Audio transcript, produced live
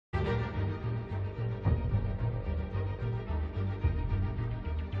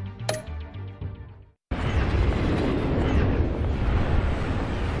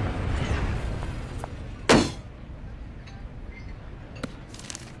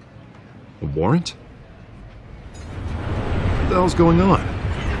A warrant? What the hell's going on?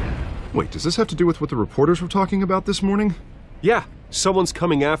 Wait, does this have to do with what the reporters were talking about this morning? Yeah, someone's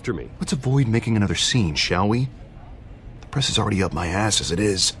coming after me. Let's avoid making another scene, shall we? The press is already up my ass as it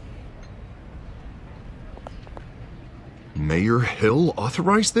is. Mayor Hill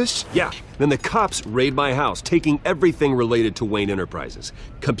authorized this? Yeah, then the cops raid my house, taking everything related to Wayne Enterprises.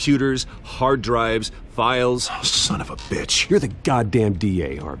 Computers, hard drives, files. Oh, son of a bitch. You're the goddamn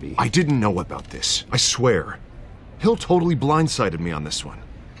DA, Harvey. I didn't know about this. I swear. Hill totally blindsided me on this one.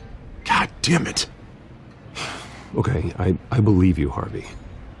 God damn it. Okay, I believe you, Harvey.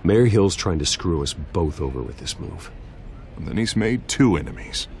 Mayor Hill's trying to screw us both over with this move. And then he's made 2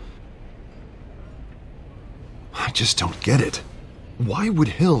 enemies. I just don't get it. Why would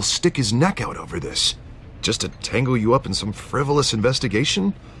Hill stick his neck out over this? Just to tangle you up in some frivolous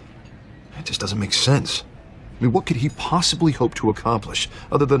investigation? It just doesn't make sense. I mean, what could he possibly hope to accomplish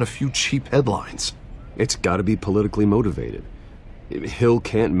other than a few cheap headlines? It's gotta be politically motivated. Hill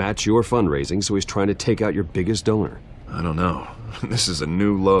can't match your fundraising, so he's trying to take out your biggest donor. I don't know. This is a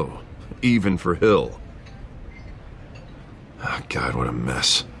new low, even for Hill. Oh, God, what a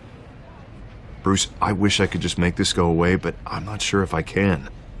mess. Bruce, I wish I could just make this go away, but I'm not sure if I can.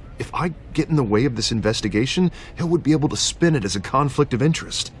 If I get in the way of this investigation, Hill would be able to spin it as a conflict of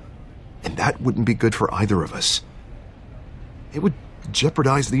interest. And that wouldn't be good for either of us. It would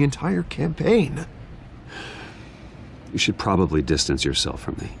jeopardize the entire campaign. You should probably distance yourself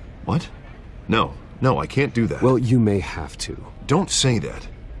from me. What? No, I can't do that. Well, you may have to. Don't say that.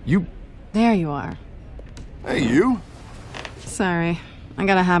 You... There you are. Hey, you? Sorry, I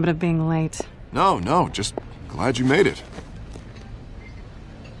got a habit of being late. No, just glad you made it.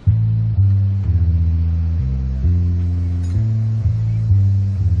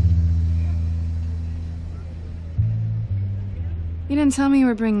 You didn't tell me you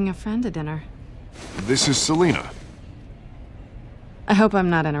were bringing a friend to dinner. This is Selena. I hope I'm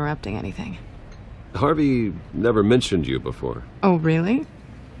not interrupting anything. Harvey never mentioned you before. Oh, really?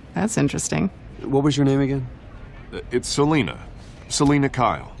 That's interesting. What was your name again? It's Selena. Selena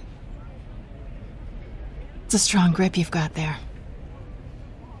Kyle. It's a strong grip you've got there.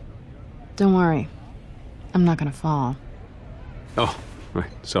 Don't worry. I'm not gonna fall. Oh,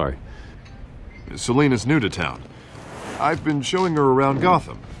 right, sorry. Selena's new to town. I've been showing her around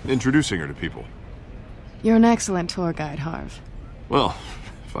Gotham, introducing her to people. You're an excellent tour guide, Harv. Well,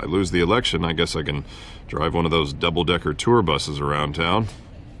 if I lose the election, I guess I can drive one of those double-decker tour buses around town.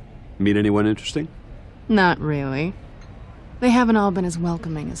 Meet anyone interesting? Not really. They haven't all been as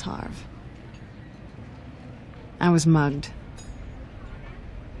welcoming as Harv. I was mugged.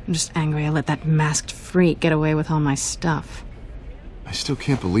 I'm just angry I let that masked freak get away with all my stuff. I still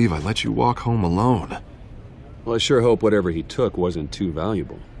can't believe I let you walk home alone. Well, I sure hope whatever he took wasn't too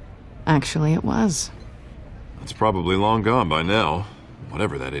valuable. Actually, it was. It's probably long gone by now,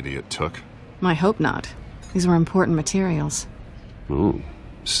 whatever that idiot took. I hope not. These were important materials. Ooh,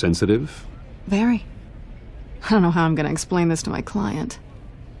 sensitive? Very. I don't know how I'm gonna explain this to my client.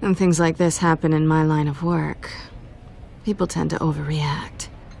 And things like this happen in my line of work. People tend to overreact.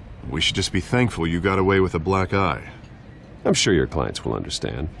 We should just be thankful you got away with a black eye. I'm sure your clients will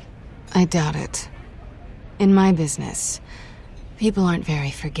understand. I doubt it. In my business, people aren't very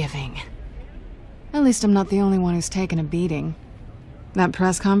forgiving. At least I'm not the only one who's taken a beating. That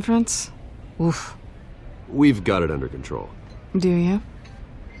press conference? Oof. We've got it under control. Do you?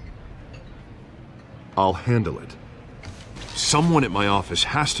 I'll handle it. Someone at my office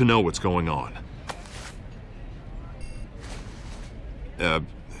has to know what's going on.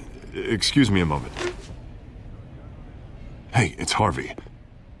 Excuse me a moment. Hey, it's Harvey.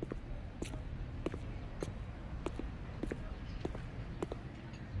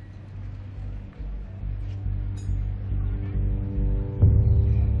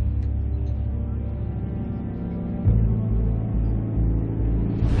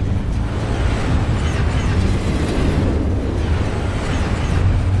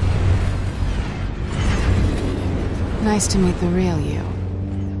 Nice to meet the real you.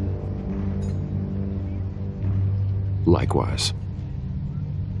 Likewise.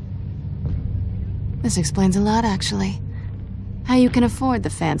 This explains a lot, actually. How you can afford the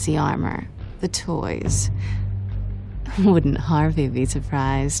fancy armor, the toys. Wouldn't Harvey be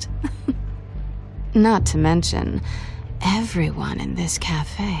surprised? Not to mention, everyone in this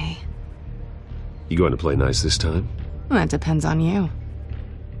cafe. You going to play nice this time? That depends on you.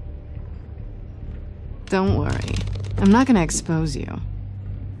 Don't worry. I'm not gonna expose you.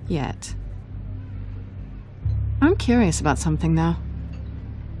 Yet. I'm curious about something, though.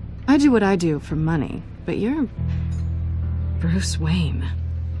 I do what I do for money, but you're... Bruce Wayne.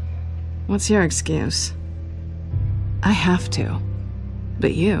 What's your excuse? I have to.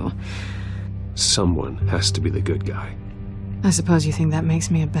 But you... Someone has to be the good guy. I suppose you think that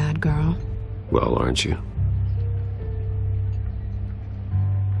makes me a bad girl? Well, aren't you?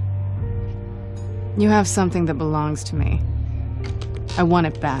 You have something that belongs to me. I want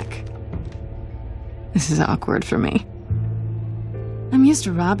it back. This is awkward for me. I'm used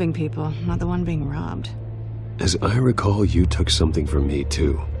to robbing people, not the one being robbed. As I recall, you took something from me,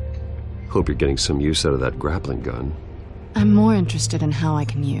 too. Hope you're getting some use out of that grappling gun. I'm more interested in how I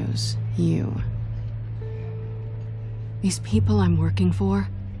can use you. These people I'm working for,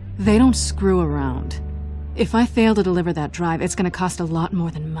 they don't screw around. If I fail to deliver that drive, it's gonna cost a lot more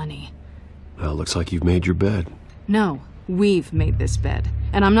than money. Well, looks like you've made your bed. No, we've made this bed,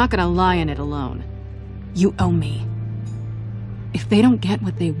 and I'm not gonna lie in it alone. You owe me. If they don't get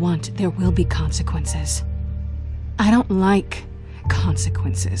what they want, there will be consequences. I don't like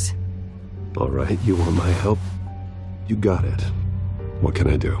consequences. All right, you want my help? You got it. What can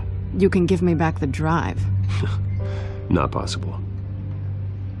I do? You can give me back the drive. Not possible.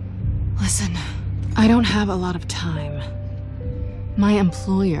 Listen, I don't have a lot of time. My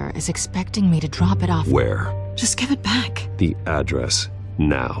employer is expecting me to drop it off. Where? Just give it back. The address,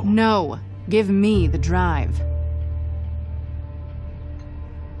 now. No, give me the drive.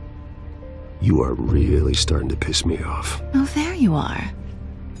 You are really starting to piss me off. Oh, there you are.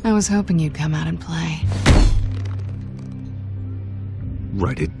 I was hoping you'd come out and play.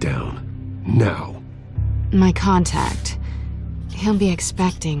 Write it down. Now. My contact. He'll be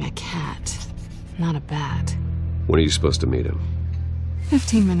expecting a cat, not a bat. When are you supposed to meet him?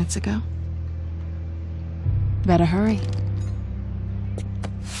 15 minutes ago. Better hurry.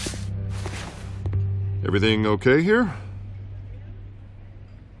 Everything okay here?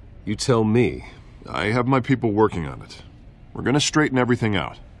 You tell me. I have my people working on it. We're gonna straighten everything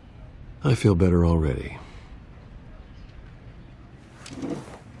out. I feel better already.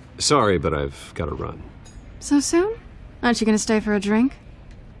 Sorry, but I've got to run. So soon? Aren't you gonna stay for a drink?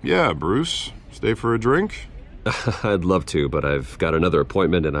 Yeah, Bruce. Stay for a drink? I'd love to, but I've got another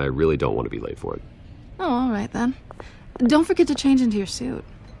appointment and I really don't want to be late for it. Oh, all right then. Don't forget to change into your suit.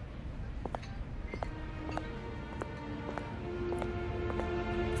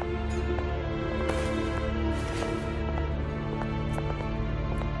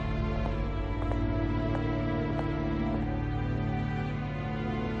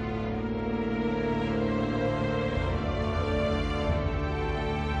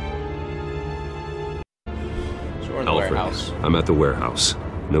 Alfred, I'm at the warehouse.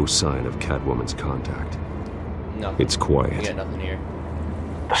 No sign of Catwoman's contact. Nothing. It's quiet. We got nothing here.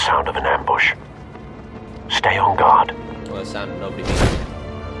 The sound of an ambush. Stay on guard. Well, the sound of nobody being here.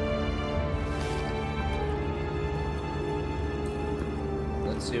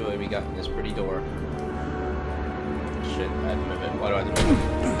 Let's see what we got in this pretty door. Shit, I had to move it. Why do I have to move it?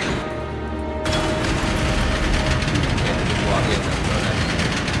 I have to just walk in and go next.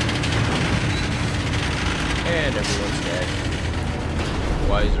 And everyone's dead.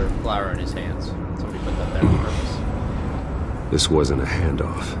 Why is there a flower in his hands? Somebody put that there on purpose. This wasn't a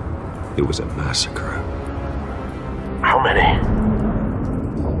handoff. It was a massacre. How many?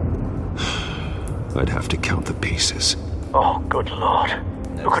 I'd have to count the pieces. Oh, good lord.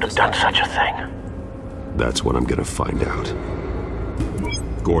 Who could have done such a thing? That's what I'm gonna find out.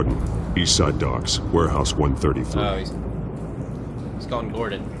 Gordon, Eastside Docks, Warehouse 133. Oh, he's calling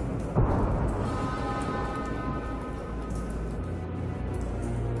Gordon.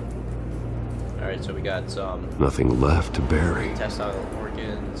 Alright, so we got some Nothing left to bury. intestinal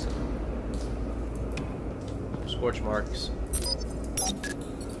organs, scorch marks.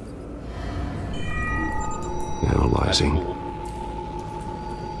 Analyzing.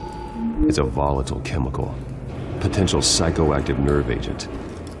 It's a volatile chemical. Potential psychoactive nerve agent.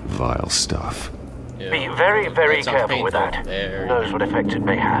 Vile stuff. Yeah. Be very, very That sounds careful with painful. that. Very. Who knows what effect it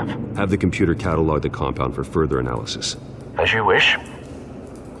may have? Have the computer catalog the compound for further analysis. As you wish.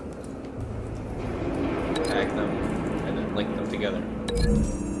 Tag them and then link them together.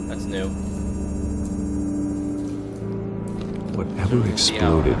 That's new. Whatever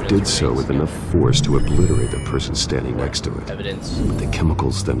exploded did so with enough force to obliterate the person standing next to it. Evidence. But the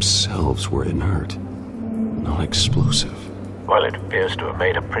chemicals themselves were inert, not explosive. Well, it appears to have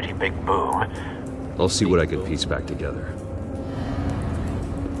made a pretty big boom. I'll see what I can piece back together.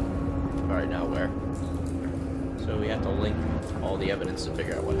 Alright, now where? So we have to link all the evidence to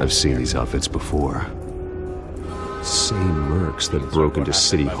figure out what I've seen these outfits before. Same mercs that broke into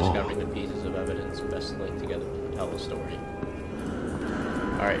City Hall. Discovering the pieces of evidence best linked together to tell the story.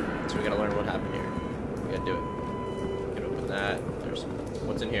 Alright, so we gotta learn what happened here. We gotta do it. We can open that. There's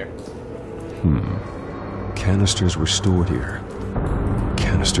what's in here? Canisters were stored here.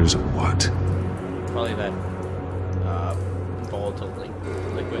 Canisters of what? Probably that volatile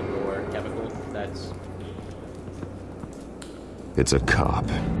liquid or chemical. That's It's a cop.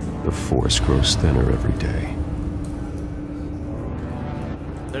 The force grows thinner every day.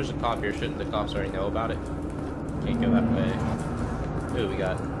 there's a cop here. Shouldn't the cops already know about it? Can't go that way. Ooh, we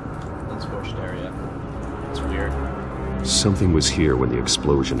got unscorched area. It's weird. Something was here when the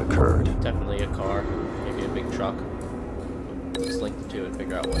explosion occurred. Definitely a car, maybe a big truck. Let's link the two and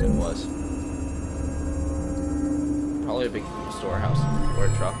figure out what it was. Probably a big storehouse or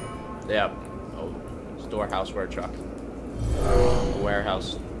a truck. Yeah. Oh, storehouse or a truck. A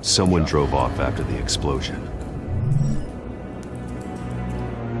warehouse. Someone drove off after the explosion.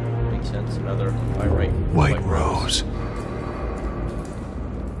 Makes sense. Another right. White Rose.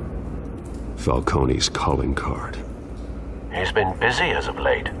 Falcone's calling card. He's been busy as of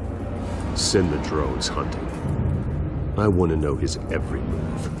late. Send the drones hunting. I want to know his every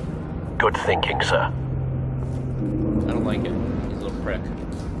move. Good thinking, sir. I don't like it. He's a little prick.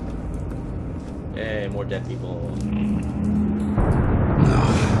 Hey, more dead people.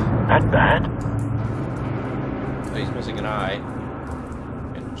 That bad? Oh, he's missing an eye.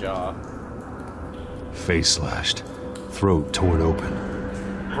 And a jaw. Face slashed. Throat torn open.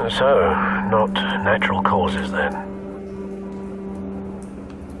 So, not natural causes then.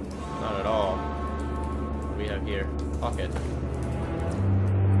 Not at all. What do we have here? Pocket.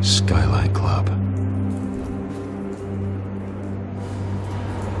 Skyline Club.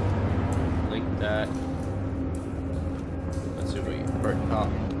 Link that. Let's see what we get. Burnt cop.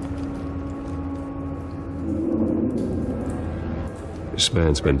 This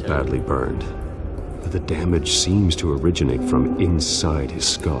man's been badly burned, but the damage seems to originate from inside his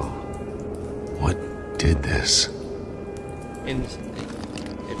skull. What did this?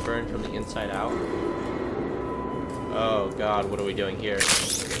 It burned from the inside out. Oh god, what are we doing here?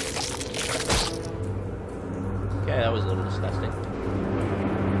 Okay, that was a little disgusting.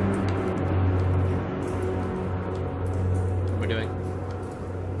 What are we doing?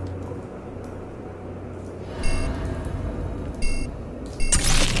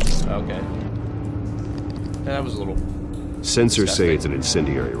 Okay. Yeah, that was a little... Sensors say disgusting. it's an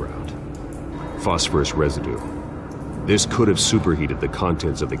incendiary round. Phosphorus residue. This could have superheated the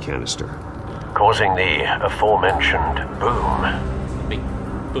contents of the canister. Causing the aforementioned boom. Big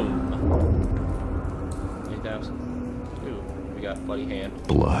boom. 8,000. Ooh, we got bloody hand.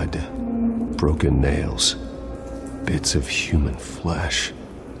 Blood. Broken nails. Bits of human flesh.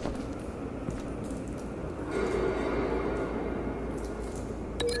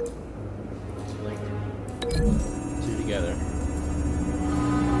 Link. Two together.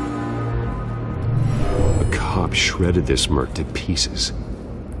 A cop shredded this merc to pieces.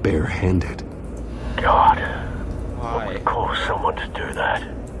 Barehanded. God, what Why? would cause someone to do that?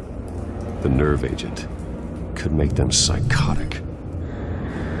 The nerve agent could make them psychotic.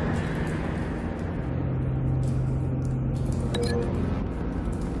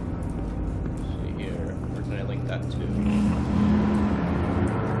 See here. Where can I link that to?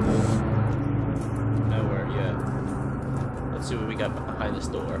 Nowhere yet. Let's see what we got behind this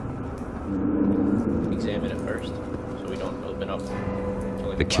door. Examine it first, so we don't open up. to,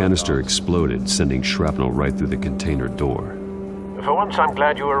 like, The loud canister dogs. exploded, sending shrapnel right through the container door. For once, I'm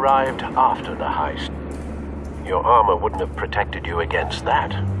glad you arrived after the heist. Your armor wouldn't have protected you against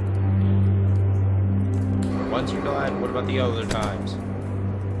that. Once you're glad, what about the other times?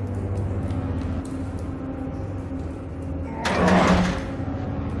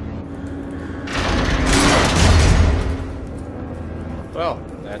 Well,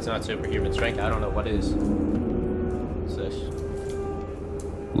 that's not superhuman strength. I don't know what is. What's this?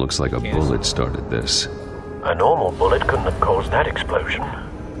 Looks like a bullet started this. A normal bullet couldn't have caused that explosion.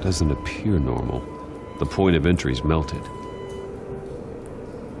 Doesn't appear normal. The point of entry's melted.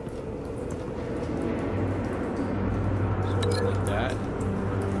 So like that.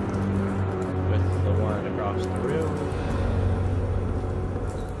 With the one across the room.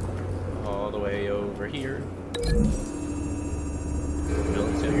 All the way over here.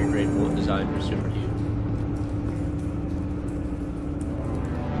 Military grade bullet designed for superhuman.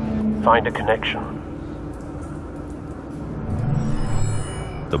 Find a connection.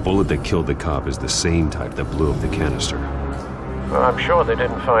 The bullet that killed the cop is the same type that blew up the canister. Well, I'm sure they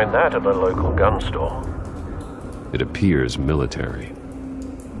didn't find that at the local gun store. It appears military.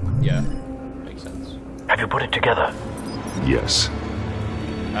 Yeah, makes sense. Have you put it together? Yes.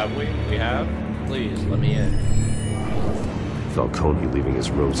 Have we? We have? Please, let me in. Falcone leaving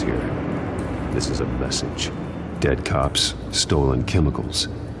his rose here. This is a message. Dead cops, stolen chemicals.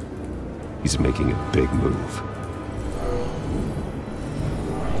 He's making a big move.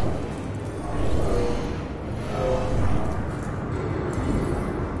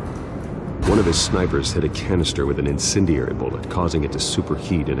 One of his snipers hit a canister with an incendiary bullet, causing it to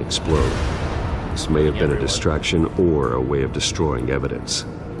superheat and explode. This may have been a distraction or a way of destroying evidence.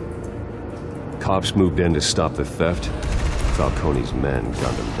 Cops moved in to stop the theft. Falcone's men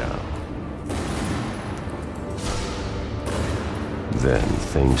gunned him down. Then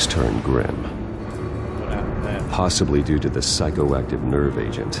things turned grim. What happened there? Possibly due to the psychoactive nerve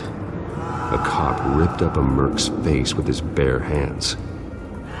agent. A cop ripped up a merc's face with his bare hands.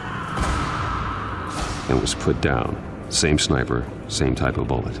 And was put down. Same sniper, same type of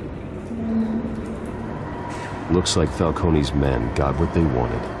bullet. Looks like Falcone's men got what they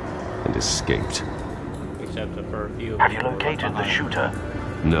wanted and escaped. Except for a few. Have you located the shooter?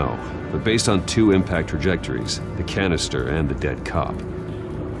 No, but based on 2 impact trajectories, the canister and the dead cop,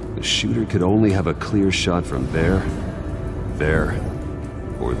 the shooter could only have a clear shot from there,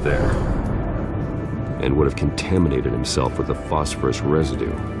 or there, and would have contaminated himself with the phosphorus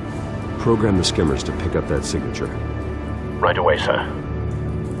residue. Program the skimmers to pick up that signature. Right away, sir.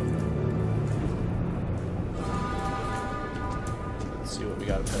 Let's see what we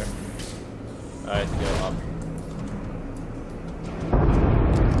got up there. I have to go up.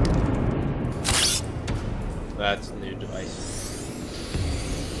 That's the new device.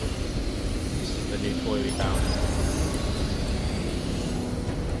 This is the new toy we found.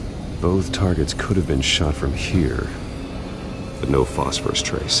 Both targets could have been shot from here, but no phosphorus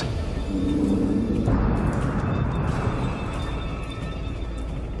trace.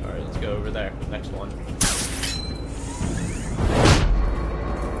 Alright, let's go over there. Next one.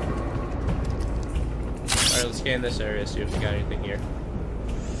 Alright, let's scan this area, see if we got anything here.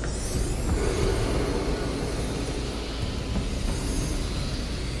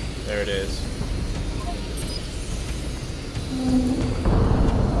 There it is.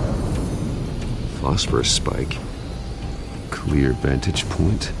 Phosphorus spike. Clear vantage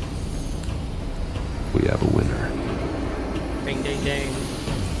point. We have a winner. Ding, ding, ding.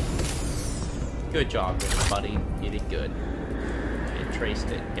 Good job, buddy. You did good. You traced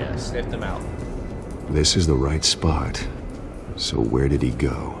it. Yeah, sniffed them out. This is the right spot. So where did he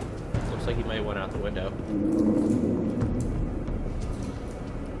go? Looks like he might have went out the window.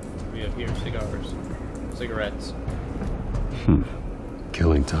 We have here cigars. Cigarettes.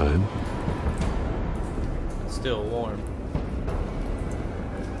 Killing time. It's still warm.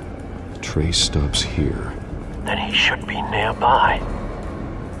 Trace stops here. Then he should be nearby.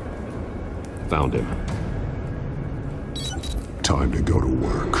 Found him. Time to go to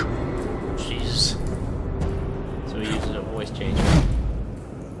work. Jesus. So he uses a voice changer.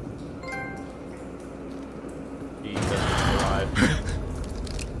 He doesn't arrive.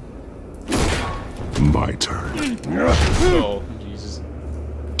 My turn. Oh, Jesus.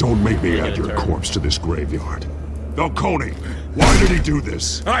 Don't make me You're add gonna your turn. corpse to this graveyard. Falcone, why did he do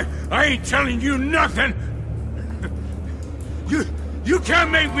this? I ain't telling you nothing. You can't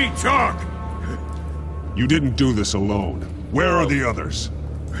make me talk. You didn't do this alone. Where are the others?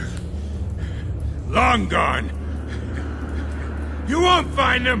 Long gone. You won't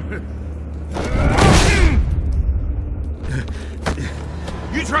find them.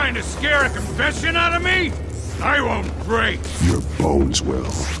 You trying to scare a confession out of me? I won't break. Your bones will.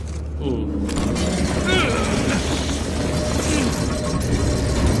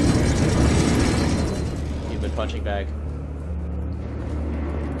 Human punching bag.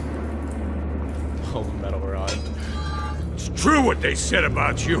 Oh, the metal we're on. It's true what they said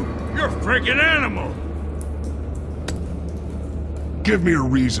about you. You're a freaking animal. Give me a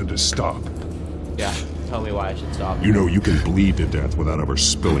reason to stop. Yeah, tell me why I should stop. You know you can bleed to death without ever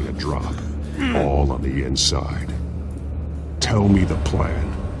spilling a drop. All on the inside. Tell me the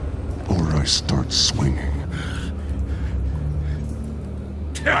plan, or I start swinging.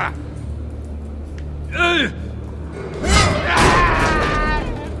 Tell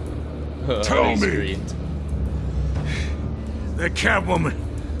He me. screamed. The Catwoman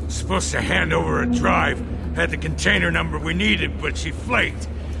was supposed to hand over a drive. Had the container number we needed, but she flaked.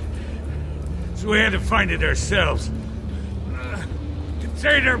 So we had to find it ourselves.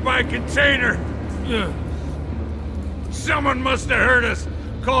 Container by container. Someone must have heard us.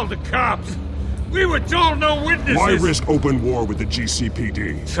 Called the cops. We were told no witnesses. Why risk open war with the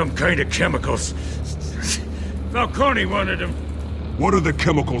GCPD? Some kind of chemicals. Falcone wanted them. What are the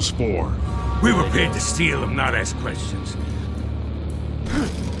chemicals for? We were paid to steal them, not ask questions.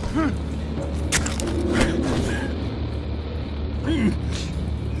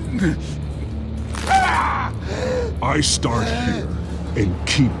 I start here. and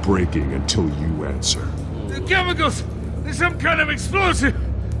keep breaking until you answer. The chemicals! There's some kind of explosive!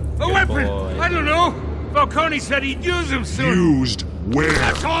 A weapon! boy. I don't know! Falcone said he'd use them soon! Used where?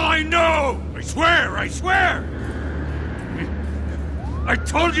 That's all I know! I swear, I swear! I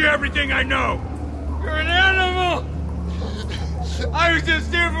told you everything I know! You're an animal! I was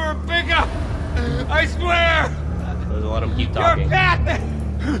just here for a pickup! I swear! Let's let him keep You're talking. bad!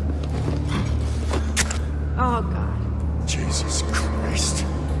 Oh, God. Jesus Christ.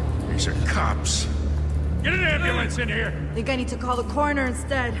 These are cops. Get an ambulance in here! Think I need to call the coroner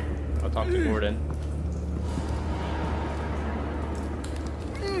instead. I'll talk to Gordon.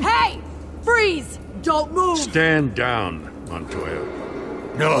 Hey! Freeze! Don't move! Stand down, Montoya.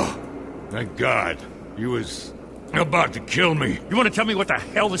 No. Thank God. He was about to kill me. You want to tell me what the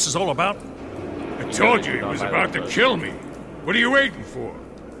hell this is all about? I told you he was about to kill me. What are you waiting for?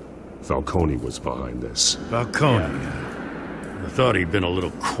 Falcone was behind this. Falcone. I thought he'd been a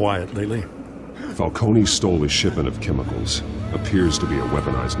little quiet lately. Falcone stole a shipment of chemicals. Appears to be a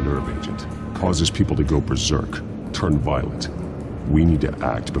weaponized nerve agent. Causes people to go berserk, turn violent. We need to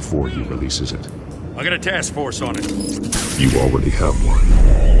act before he releases it. I got a task force on it. You already have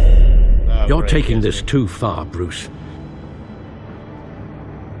one. You're Great, taking yes. this too far, Bruce.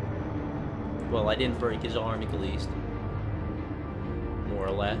 Well, I didn't break his arm, at least. More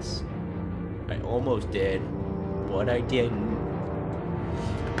or less. I almost did, but I didn't.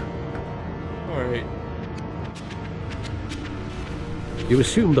 Alright. You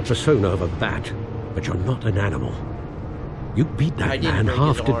assume the persona of a bat, but you're not an animal. You beat I that didn't man break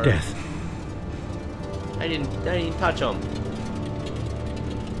half his to arm. death. I didn't touch him.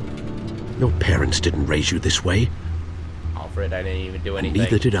 Your parents didn't raise you this way, Alfred, I didn't even do and anything.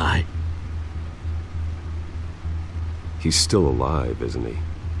 neither did I. He's still alive, isn't he?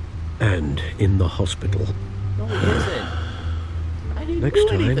 And in the hospital. No, he isn't. I didn't Next do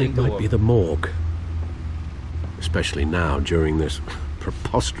time, anything it to might him. be the morgue. Especially now, during this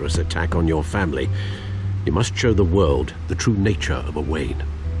preposterous attack on your family. You must show the world the true nature of a Wayne.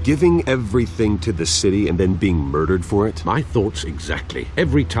 Giving everything to the city and then being murdered for it? My thoughts exactly.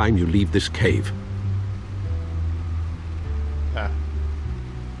 Every time you leave this cave.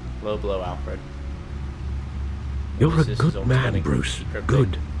 Low blow, Alfred. You're a This is good almost man, getting Bruce. cryptic.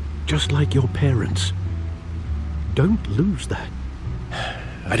 Good. Just like your parents. Don't lose that.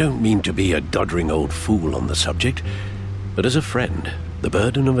 I don't mean to be a doddering old fool on the subject, but as a friend, the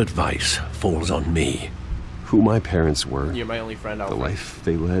burden of advice falls on me. Who my parents were, You're my only friend, the Alfred. life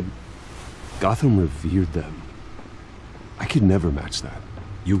they led, Gotham revered them. I could never match that.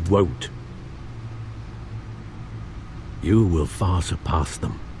 You won't. You will far surpass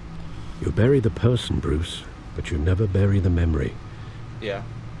them. You bury the person, Bruce, but you never bury the memory. Yeah.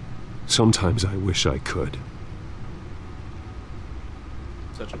 Sometimes I wish I could.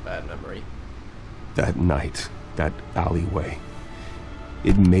 Such a bad memory. That night, that alleyway,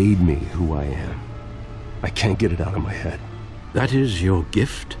 it made me who I am. I can't get it out of my head. That is your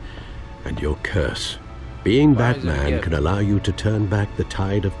gift and your curse. Being Why is it a Batman gift? can allow you to turn back the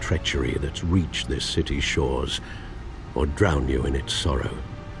tide of treachery that's reached this city's shores, or drown you in its sorrow.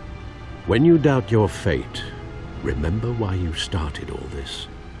 When you doubt your fate, remember why you started all this.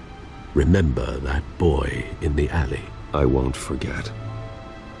 Remember that boy in the alley. I won't forget.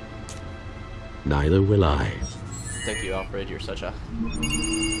 Neither will I. Thank you, Alfred. You're such a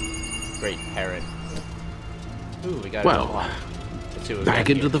great parent. Ooh, we got Well, it. Let's see what we back got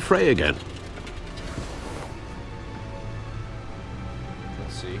into here. the fray again.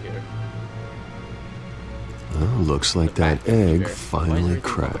 Let's see here. Well, looks like that Back computer. egg Why is finally everything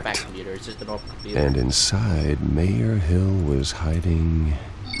about the back cracked. computer? It's just an old computer. And inside, Mayor Hill was hiding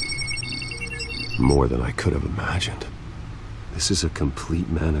more than I could have imagined. This is a complete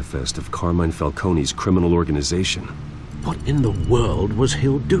manifest of Carmine Falcone's criminal organization. What in the world was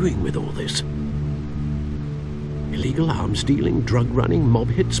Hill doing with all this? Illegal arms dealing, drug running, mob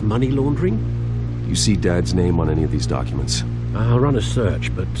hits, money laundering? You see Dad's name on any of these documents? I'll run a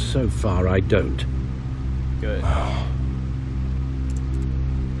search, but so far I don't. Good.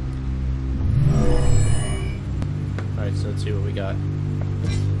 Alright, so let's see what we got.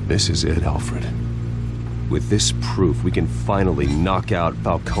 This is it, Alfred. With this proof, we can finally knock out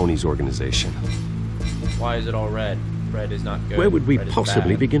Falcone's organization. Why is it all red? Red is not good. Where would we Red is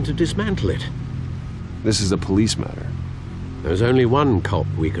possibly bad. begin to dismantle it? This is a police matter. There's only one cop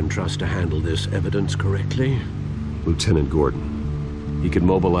we can trust to handle this evidence correctly. Lieutenant Gordon. He could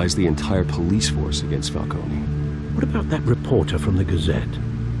mobilize the entire police force against Falcone. What about that reporter from the Gazette?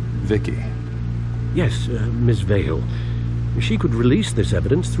 Vicky. Yes, Miss Vale. She could release this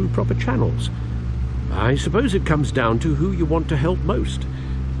evidence through proper channels. I suppose it comes down to who you want to help most.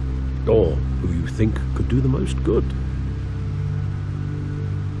 Or who you think could do the most good.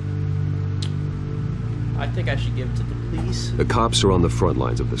 I think I should give it to the police. The cops are on the front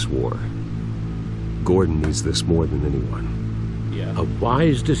lines of this war. Gordon needs this more than anyone. Yeah. A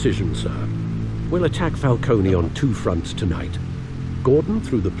wise decision, sir. We'll attack Falcone on 2 fronts tonight. Gordon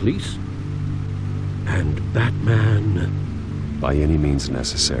through the police, and Batman... by any means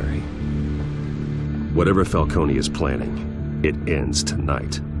necessary. Whatever Falcone is planning, it ends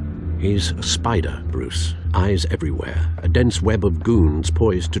tonight. He's a spider, Bruce. Eyes everywhere. A dense web of goons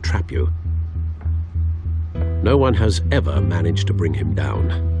poised to trap you. No one has ever managed to bring him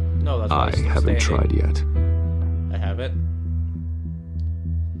down. No, that's why I haven't tried yet. I haven't.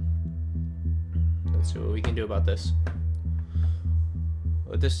 Let's see what we can do about this.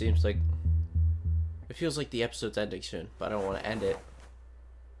 Well, this seems like... it feels like the episode's ending soon, but I don't want to end it.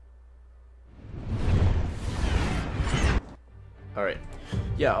 Alright.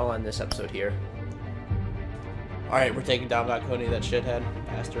 Yeah, I'll end this episode here. Alright, we're taking down Falcone, that shithead.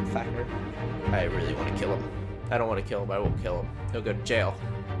 Bastard fucker. I really want to kill him. I don't want to kill him, I won't kill him. He'll go to jail.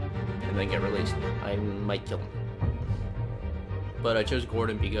 And then get released. I might kill him. But I chose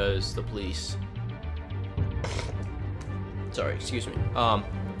Gordon because the police... sorry, excuse me.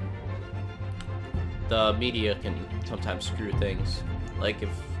 The media can sometimes screw things. Like, if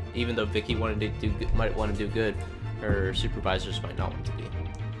even though Vicky might want to do good, her supervisors might not want to be.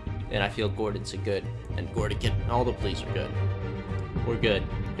 And I feel Gordon's a good, and Gordon all the police are good. We're good.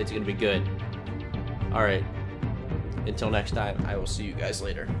 It's gonna be good. Alright. Until next time, I will see you guys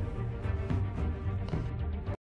later.